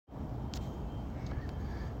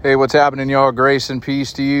Hey, what's happening, y'all? Grace and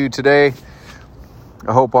peace to you today.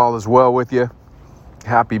 I hope all is well with you.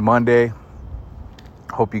 Happy Monday.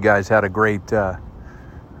 Hope you guys had a great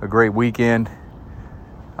weekend.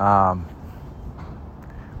 We had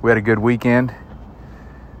a good weekend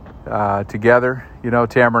together. You know,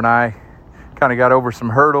 Tamara and I kind of got over some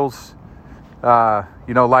hurdles.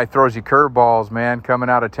 Life throws you curveballs, man, coming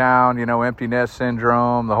out of town, empty nest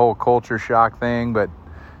syndrome, the whole culture shock thing. But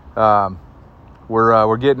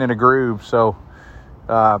we're getting in a groove, so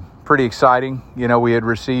pretty exciting. We had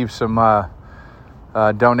received some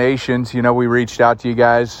donations. We reached out to you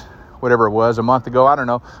guys, whatever it was, a month ago. I don't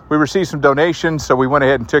know. We received some donations, so we went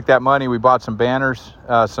ahead and took that money. We bought some banners,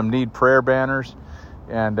 some need prayer banners,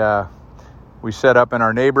 and we set up in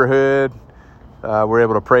our neighborhood. We were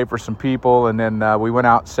able to pray for some people, and then we went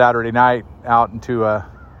out Saturday night out into a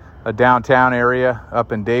downtown area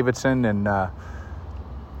up in Davidson, and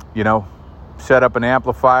set up an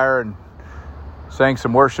amplifier and sang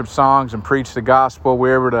some worship songs and preached the gospel. We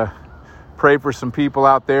were able to pray for some people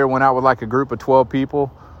out there. Went out with like a group of 12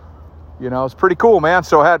 people. It's pretty cool, man.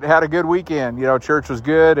 So had a good weekend. Church was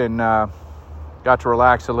good, and got to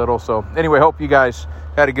relax a little. So anyway, hope you guys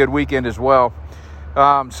had a good weekend as well.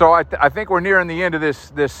 So I think we're nearing the end of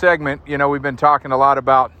this segment. We've been talking a lot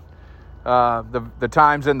about the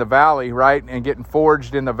times in the valley, right? And getting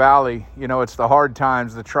forged in the valley. It's the hard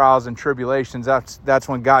times, the trials and tribulations. That's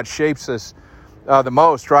when God shapes us the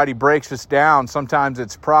most, right? He breaks us down. Sometimes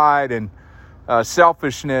it's pride and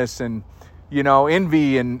selfishness and,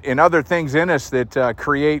 envy and other things in us that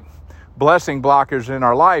create blessing blockers in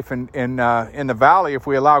our life. And in the valley, if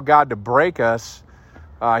we allow God to break us,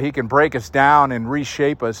 he can break us down and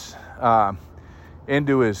reshape us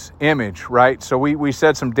into his image, right? So we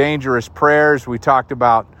said some dangerous prayers. We talked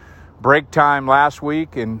about break time last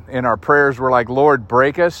week, and our prayers were like, Lord,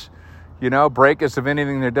 break us, break us of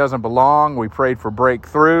anything that doesn't belong. We prayed for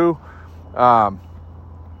breakthrough.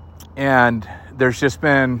 And there's just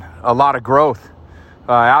been a lot of growth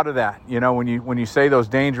out of that. When you say those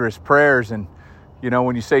dangerous prayers, and,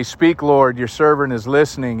 when you say, speak, Lord, your servant is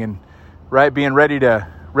listening, and right, being ready to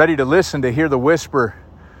listen, to hear the whisper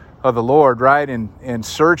of the Lord, right? And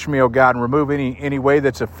search me, oh God, and remove any way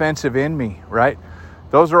that's offensive in me, right?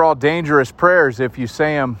 Those are all dangerous prayers if you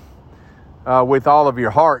say them with all of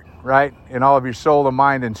your heart, right? And all of your soul and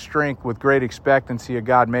mind and strength, with great expectancy of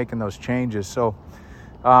God making those changes. So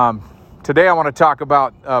today I want to talk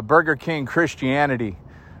about Burger King Christianity,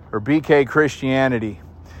 or BK Christianity.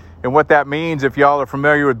 And what that means, if y'all are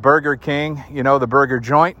familiar with Burger King, the burger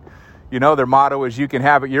joint, their motto is, you can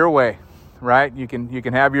have it your way, right? You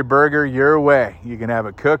can have your burger your way. You can have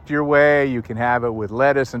it cooked your way. You can have it with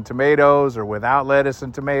lettuce and tomatoes or without lettuce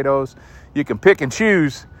and tomatoes. You can pick and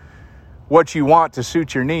choose what you want to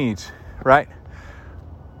suit your needs, right?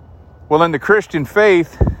 Well, in the Christian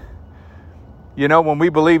faith, when we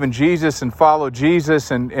believe in Jesus and follow Jesus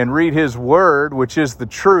and read his word, which is the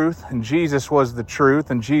truth, and Jesus was the truth,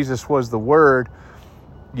 and Jesus was the word,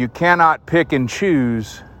 you cannot pick and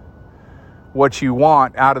choose what you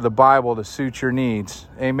want out of the Bible to suit your needs.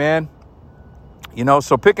 Amen?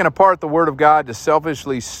 So picking apart the Word of God to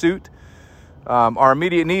selfishly suit our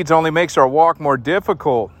immediate needs only makes our walk more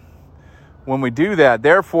difficult when we do that.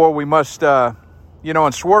 Therefore, we must,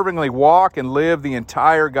 unswervingly walk and live the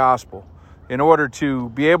entire gospel in order to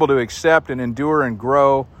be able to accept and endure and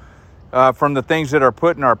grow from the things that are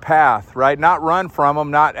put in our path, right? Not run from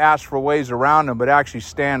them, not ask for ways around them, but actually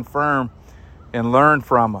stand firm and learn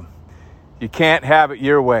from them. You can't have it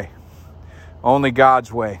your way, only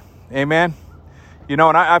God's way. Amen? And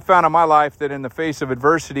I found in my life that in the face of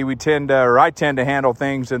adversity, I tend to handle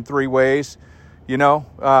things in three ways. You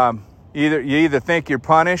either think you're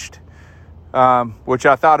punished, which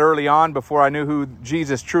I thought early on, before I knew who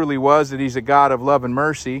Jesus truly was, that he's a God of love and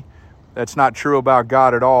mercy. That's not true about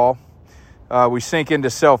God at all. We sink into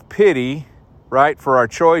self-pity, right, for our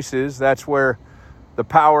choices. That's where the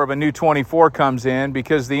power of a new 24 comes in,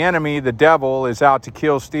 because the enemy, the devil, is out to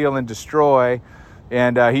kill, steal, and destroy.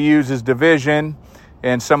 And he uses division,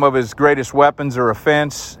 and some of his greatest weapons are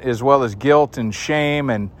offense, as well as guilt and shame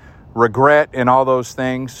and regret and all those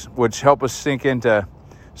things, which help us sink into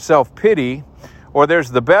self-pity. Or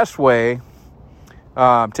there's the best way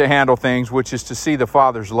to handle things, which is to see the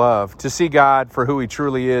Father's love, to see God for who he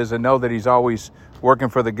truly is, and know that he's always working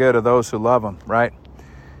for the good of those who love him, right?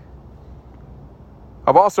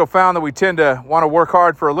 I've also found that we tend to want to work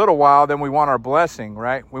hard for a little while, then we want our blessing,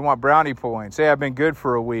 right? We want brownie points. Hey, I've been good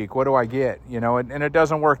for a week. What do I get? And it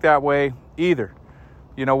doesn't work that way either.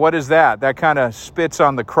 What is that? That kind of spits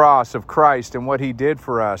on the cross of Christ and what he did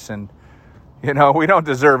for us. And, we don't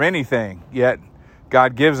deserve anything, yet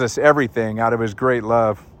God gives us everything out of his great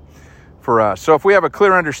love for us. So if we have a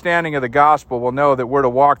clear understanding of the gospel, we'll know that we're to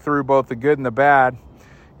walk through both the good and the bad.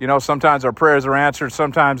 You know, sometimes our prayers are answered,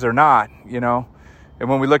 sometimes they're not, you know. And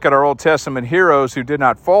when we look at our Old Testament heroes who did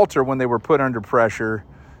not falter when they were put under pressure,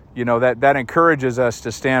 you know, that encourages us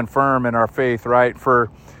to stand firm in our faith, right? For,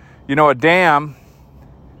 you know, a dam,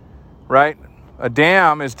 right? A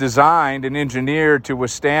dam is designed and engineered to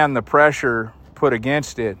withstand the pressure put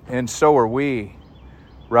against it. And so are we,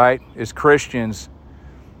 right? As Christians.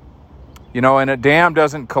 You know, and a dam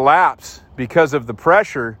doesn't collapse because of the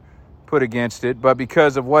pressure put against it, but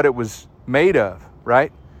because of what it was made of,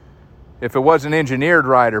 right? If it wasn't engineered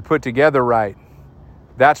right or put together right,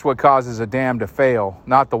 that's what causes a dam to fail,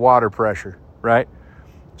 not the water pressure, right?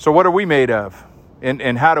 So what are we made of?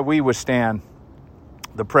 And how do we withstand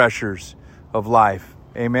the pressures of life?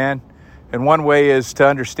 Amen? And one way is to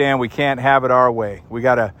understand we can't have it our way. We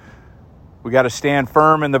gotta stand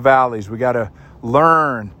firm in the valleys. We gotta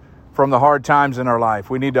learn from the hard times in our life.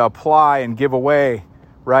 We need to apply and give away,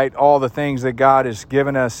 right, all the things that God has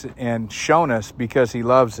given us and shown us because he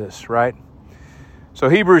loves us, right? So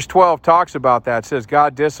Hebrews 12 talks about that. It says,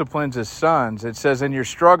 God disciplines his sons. It says, in your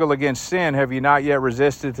struggle against sin, have you not yet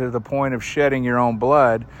resisted to the point of shedding your own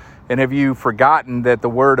blood? And have you forgotten that the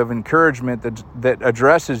word of encouragement that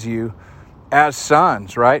addresses you as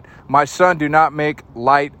sons, right? My son, do not make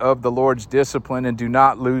light of the Lord's discipline and do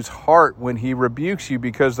not lose heart when he rebukes you,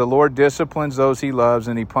 because the Lord disciplines those he loves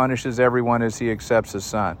and he punishes everyone as he accepts his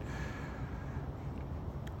son.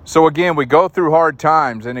 So again, we go through hard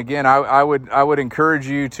times. And again, I would encourage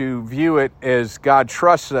you to view it as God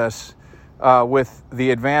trusts us with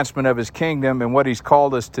the advancement of his kingdom and what he's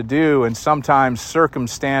called us to do. And sometimes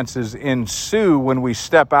circumstances ensue when we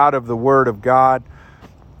step out of the word of God.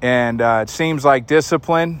 And it seems like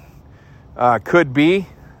discipline could be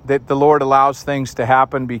that the Lord allows things to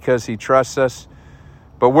happen because he trusts us.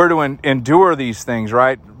 But we're to endure these things,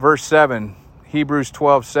 right? Verse 7, Hebrews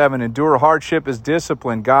 12:7, endure hardship as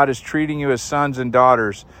discipline. God is treating you as sons and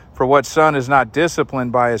daughters. For what son is not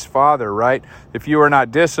disciplined by his father, right? If you are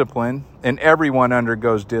not disciplined, and everyone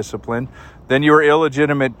undergoes discipline, then you are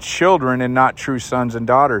illegitimate children and not true sons and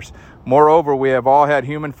daughters. Moreover, we have all had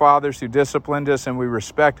human fathers who disciplined us and we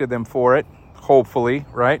respected them for it, hopefully,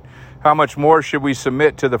 right? How much more should we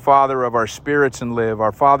submit to the Father of our spirits and live?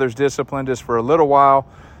 Our fathers disciplined us for a little while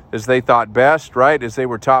as they thought best, right? As they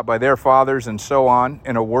were taught by their fathers and so on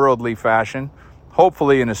in a worldly fashion,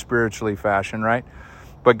 hopefully in a spiritually fashion, right?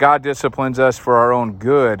 But God disciplines us for our own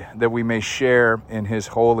good, that we may share in his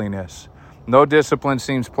holiness. No discipline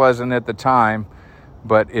seems pleasant at the time,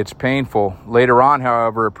 but it's painful. Later on,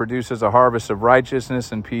 however, it produces a harvest of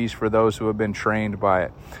righteousness and peace for those who have been trained by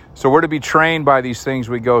it. So we're to be trained by these things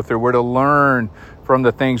we go through. We're to learn from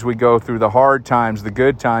the things we go through, the hard times, the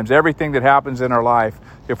good times, everything that happens in our life.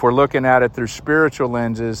 If we're looking at it through spiritual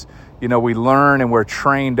lenses, you know, we learn and we're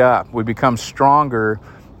trained up. We become stronger.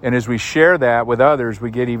 And as we share that with others, we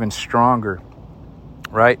get even stronger,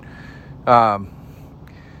 right?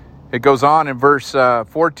 It goes on in verse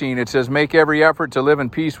 14. It says, make every effort to live in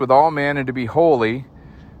peace with all men and to be holy,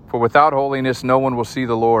 for without holiness no one will see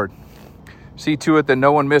the Lord. See to it that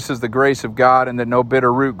no one misses the grace of God and that no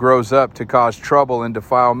bitter root grows up to cause trouble and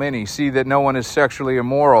defile many. See that no one is sexually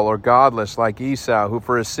immoral or godless like Esau, who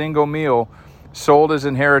for a single meal sold his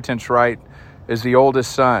inheritance right as the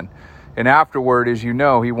oldest son. And afterward, as you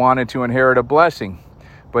know, he wanted to inherit a blessing,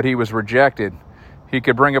 but he was rejected. He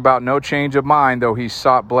could bring about no change of mind, though he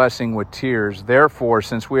sought blessing with tears. Therefore,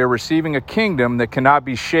 since we are receiving a kingdom that cannot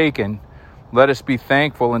be shaken, let us be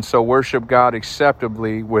thankful and so worship God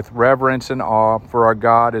acceptably with reverence and awe, for our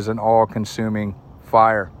God is an all-consuming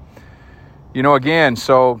fire. You know, again,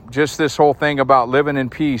 so just this whole thing about living in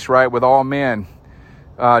peace, right, with all men,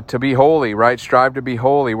 to be holy, right? Strive to be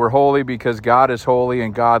holy. We're holy because God is holy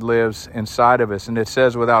and God lives inside of us. And it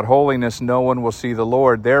says, without holiness, no one will see the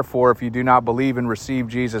Lord. Therefore, if you do not believe and receive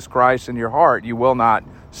Jesus Christ in your heart, you will not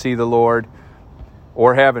see the Lord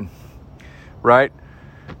or heaven, right?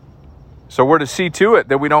 So we're to see to it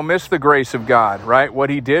that we don't miss the grace of God, right?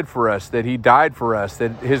 What he did for us, that he died for us,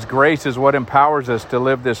 that his grace is what empowers us to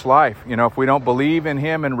live this life. You know, if we don't believe in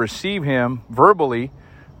him and receive him verbally,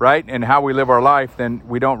 right, and how we live our life, then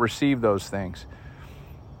we don't receive those things.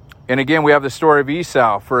 And again, we have the story of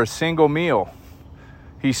Esau. For a single meal,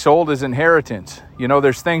 he sold his inheritance. You know,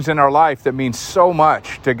 there's things in our life that mean so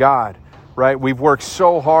much to God, right? We've worked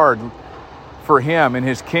so hard for him and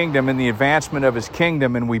his kingdom and the advancement of his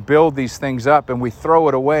kingdom, and we build these things up and we throw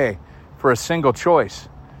it away for a single choice,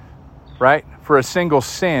 right? For a single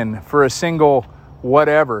sin, for a single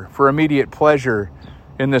whatever, for immediate pleasure.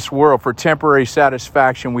 in this world. For temporary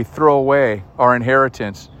satisfaction, we throw away our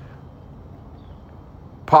inheritance,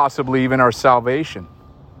 possibly even our salvation,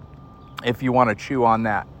 if you want to chew on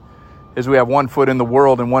that. As we have one foot in the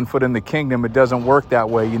world and one foot in the kingdom, it doesn't work that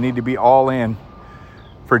way. You need to be all in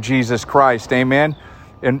for Jesus Christ. Amen.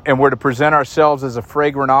 And we're to present ourselves as a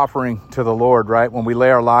fragrant offering to the Lord, right? When we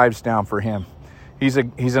lay our lives down for him. He's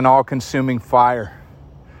an all-consuming fire,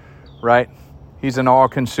 right? He's an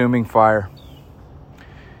all-consuming fire.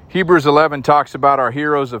 Hebrews 11 talks about our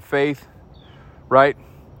heroes of faith, right?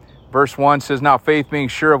 Verse 1 says, now faith being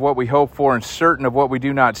sure of what we hope for and certain of what we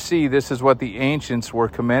do not see, this is what the ancients were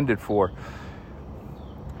commended for.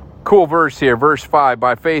 Cool verse here, verse 5.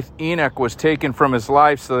 By faith Enoch was taken from his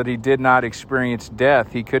life so that he did not experience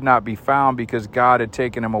death. He could not be found because God had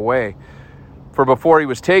taken him away. For before he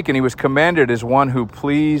was taken, he was commended as one who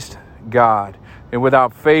pleased God. And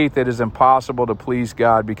without faith it is impossible to please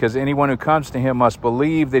God, because anyone who comes to him must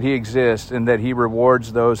believe that he exists and that he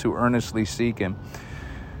rewards those who earnestly seek him.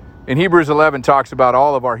 And Hebrews 11 talks about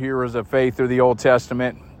all of our heroes of faith through the Old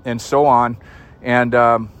Testament and so on. And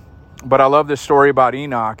but I love this story about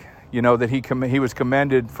Enoch. You know, that he was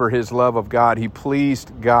commended for his love of God. He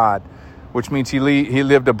pleased God, which means he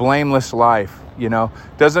lived a blameless life. You know,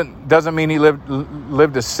 doesn't mean he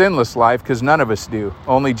lived a sinless life, because none of us do.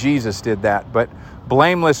 Only Jesus did that. But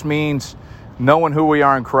blameless means knowing who we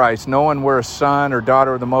are in Christ, knowing we're a son or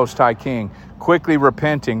daughter of the Most High King, quickly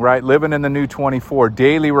repenting, right? Living in the new 24,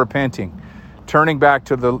 daily repenting, turning back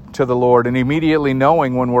to the Lord, and immediately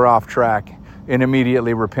knowing when we're off track, and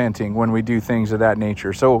immediately repenting when we do things of that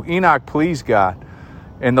nature. So Enoch pleased God,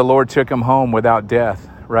 and the Lord took him home without death,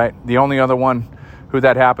 right? The only other one who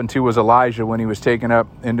that happened to was Elijah when he was taken up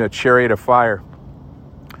into a chariot of fire.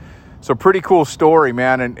 So pretty cool story,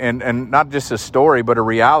 man, and not just a story, but a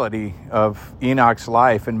reality of Enoch's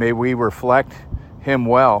life, and may we reflect him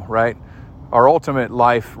well, right? Our ultimate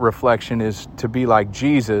life reflection is to be like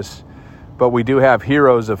Jesus. But we do have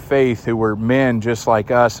heroes of faith who were men just like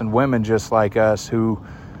us and women just like us, who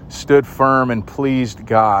stood firm and pleased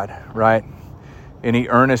God, right? And he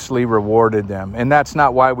earnestly rewarded them. And that's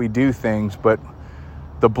not why we do things, but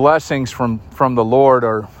the blessings from the Lord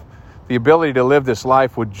are the ability to live this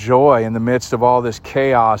life with joy in the midst of all this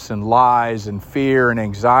chaos and lies and fear and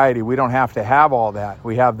anxiety. We don't have to have all that.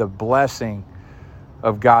 We have the blessing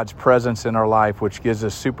of God's presence in our life, which gives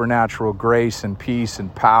us supernatural grace and peace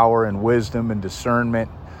and power and wisdom and discernment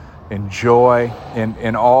and joy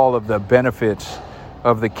and all of the benefits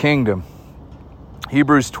of the kingdom.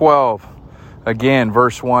 Hebrews 12, again,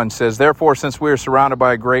 verse 1 says, therefore, since we are surrounded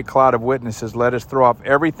by a great cloud of witnesses, let us throw off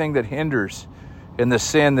everything that hinders and the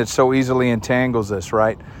sin that so easily entangles us,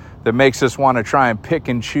 right? That makes us want to try and pick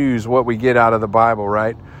and choose what we get out of the Bible,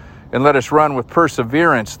 right? And let us run with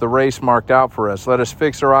perseverance the race marked out for us. Let us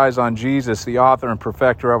fix our eyes on Jesus, the author and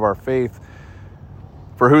perfecter of our faith,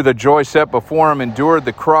 for who the joy set before him endured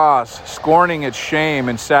the cross, scorning its shame,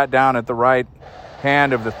 and sat down at the right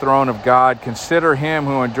hand of the throne of God. Consider him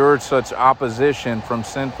who endured such opposition from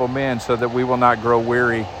sinful men, so that we will not grow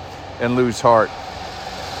weary and lose heart.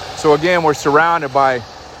 So again, we're surrounded by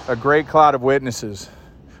a great cloud of witnesses.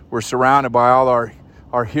 We're surrounded by all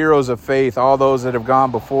our heroes of faith, all those that have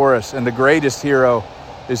gone before us. And the greatest hero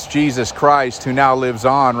is Jesus Christ, who now lives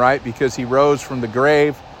on, right? Because he rose from the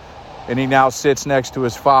grave, and he now sits next to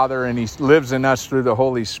his Father, and he lives in us through the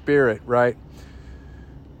Holy Spirit, right?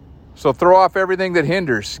 So throw off everything that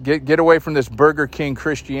hinders. Get away from this Burger King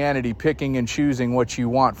Christianity, picking and choosing what you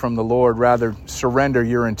want from the Lord. Rather, surrender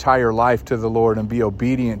your entire life to the Lord and be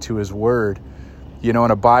obedient to his word. You know,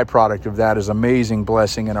 and a byproduct of that is amazing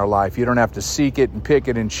blessing in our life. You don't have to seek it and pick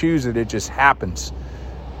it and choose it. It just happens.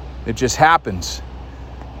 It just happens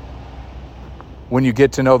when you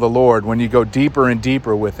get to know the Lord, when you go deeper and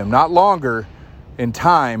deeper with him. Not longer in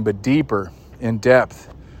time, but deeper in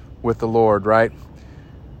depth with the Lord, right?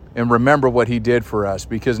 And remember what he did for us,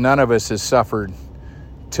 because none of us has suffered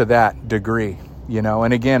to that degree, you know.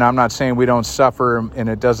 And again, I'm not saying we don't suffer and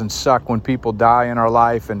it doesn't suck when people die in our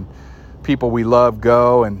life and people we love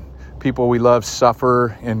go and people we love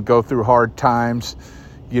suffer and go through hard times.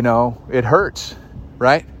 You know, it hurts,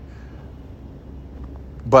 right?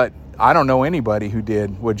 But I don't know anybody who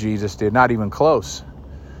did what Jesus did, not even close.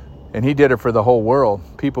 And he did it for the whole world.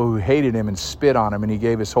 People who hated him and spit on him, and he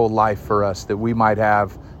gave his whole life for us that we might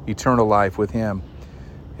have eternal life with him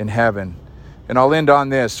in heaven. And I'll end on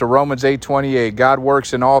this. So Romans 8:28, God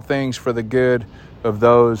works in all things for the good of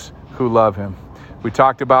those who love him. We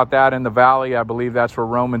talked about that in the valley. I believe that's where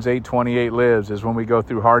Romans 8:28 lives, is when we go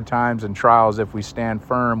through hard times and trials. If we stand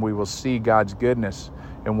firm, we will see God's goodness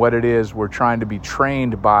and what it is we're trying to be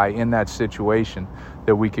trained by in that situation.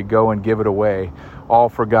 that we could go and give it away, all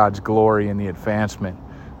for God's glory and the advancement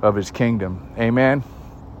of his kingdom. Amen.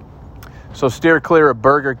 So steer clear of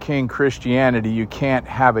Burger King Christianity. You can't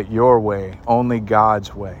have it your way, only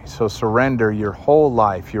God's way. So surrender your whole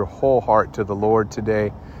life, your whole heart to the Lord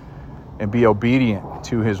today, and be obedient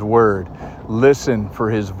to his word. Listen for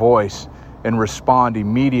his voice and respond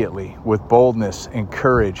immediately with boldness and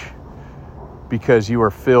courage, because you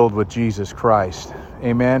are filled with Jesus Christ.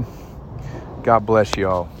 Amen. God bless you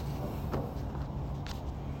all.